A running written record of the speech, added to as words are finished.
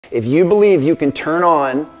If you believe you can turn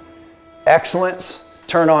on excellence,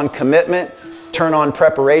 turn on commitment, turn on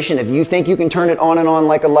preparation, if you think you can turn it on and on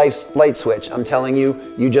like a light switch, I'm telling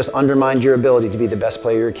you, you just undermined your ability to be the best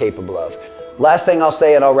player you're capable of. Last thing I'll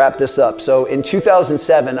say, and I'll wrap this up. So in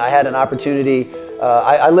 2007, I had an opportunity.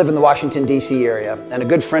 I live in the Washington, D.C. area, and a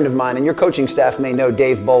good friend of mine, and your coaching staff may know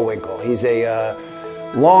Dave Bullwinkle. He's a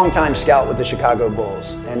longtime scout with the Chicago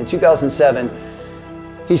Bulls. And in 2007,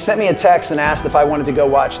 he sent me a text and asked if I wanted to go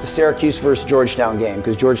watch the Syracuse versus Georgetown game,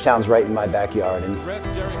 because Georgetown's right in my backyard.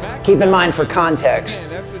 And keep in mind, for context,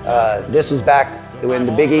 this was back when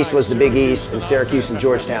the Big East was the Big East, and Syracuse and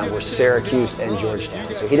Georgetown were Syracuse and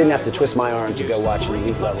Georgetown. So he didn't have to twist my arm to go watch an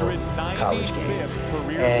elite level college game.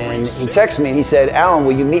 And he texted me and he said, "Alan,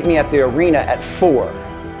 will you meet me at the arena at 4?"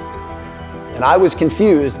 And I was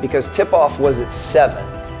confused because tip-off was at 7.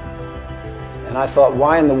 And I thought,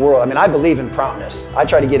 why in the world? I mean, I believe in promptness. I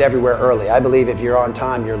try to get everywhere early. I believe if you're on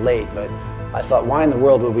time, you're late. But I thought, why in the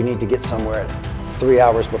world would we need to get somewhere 3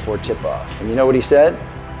 hours before tip-off? And you know what he said?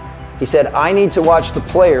 He said, I need to watch the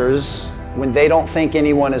players when they don't think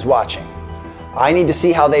anyone is watching. I need to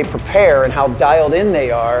see how they prepare and how dialed in they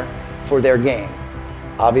are for their game.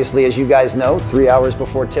 Obviously, as you guys know, 3 hours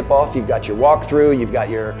before tip-off, you've got your walkthrough, you've got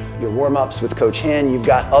your warm-ups with Coach Hen, you've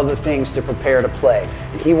got other things to prepare to play.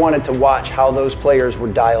 And he wanted to watch how those players were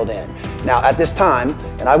dialed in. Now, at this time,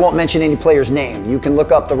 and I won't mention any player's name, you can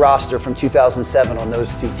look up the roster from 2007 on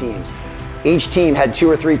those two teams. Each team had 2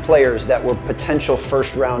 or 3 players that were potential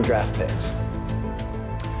first-round draft picks.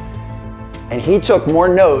 And he took more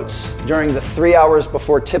notes during the 3 hours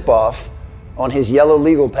before tip-off on his yellow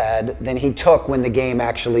legal pad than he took when the game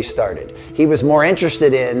actually started. He was more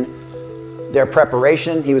interested in their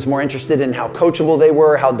preparation. He was more interested in how coachable they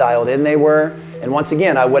were, how dialed in they were. And once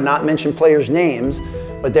again, I would not mention players' names,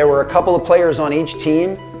 but there were a couple of players on each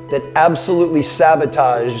team that absolutely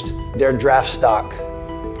sabotaged their draft stock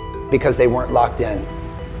because they weren't locked in.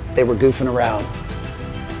 They were goofing around.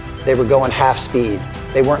 They were going half speed.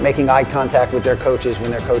 They weren't making eye contact with their coaches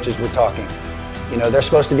when their coaches were talking. You know, they're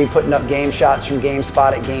supposed to be putting up game shots from game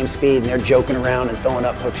spot at game speed, and they're joking around and throwing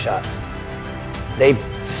up hook shots. They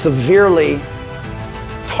severely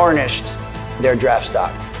tarnished their draft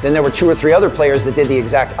stock. Then there were 2 or 3 other players that did the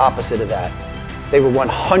exact opposite of that. They were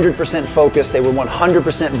 100% focused, they were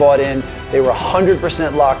 100% bought in, they were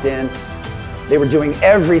 100% locked in. They were doing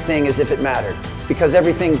everything as if it mattered, because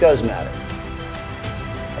everything does matter.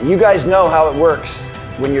 And you guys know how it works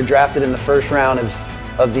when you're drafted in the first round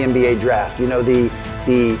of the NBA draft. You know,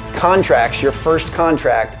 the contracts, your first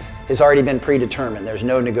contract has already been predetermined. There's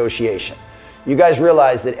no negotiation. You guys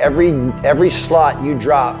realize that every slot you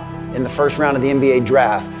drop in the first round of the NBA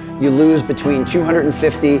draft, you lose between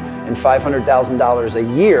 $250,000 and $500,000 a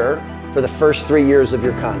year for the first 3 years of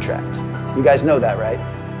your contract. You guys know that, right?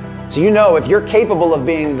 So you know if you're capable of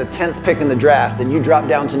being the 10th pick in the draft and you drop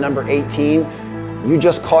down to number 18, you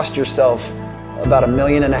just cost yourself about $1.5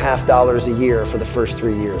 million a year for the first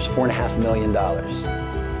 3 years, $4.5 million.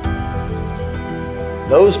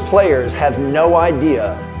 Those players have no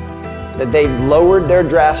idea that they lowered their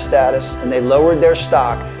draft status and they lowered their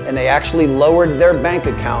stock and they actually lowered their bank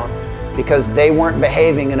account because they weren't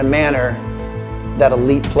behaving in a manner that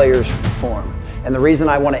elite players perform. And the reason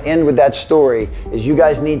I want to end with that story is you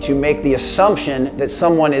guys need to make the assumption that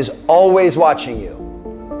someone is always watching you.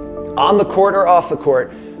 On the court or off the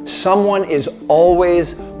court, someone is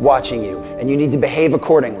always watching you, and you need to behave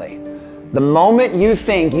accordingly. The moment you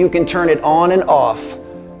think you can turn it on and off,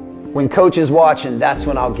 when coach is watching, that's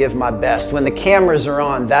when I'll give my best. When the cameras are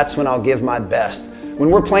on, that's when I'll give my best. When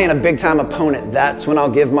we're playing a big-time opponent, that's when I'll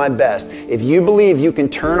give my best. If you believe you can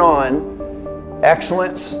turn on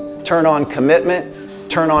excellence, turn on commitment,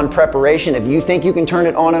 turn on preparation, if you think you can turn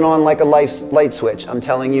it on and on like a light switch, I'm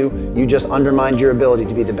telling you, you just undermined your ability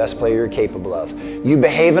to be the best player you're capable of. You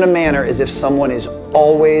behave in a manner as if someone is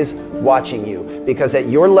always watching you, because at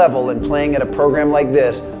your level and playing at a program like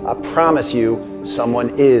this, I promise you, someone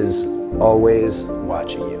is always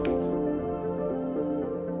watching you.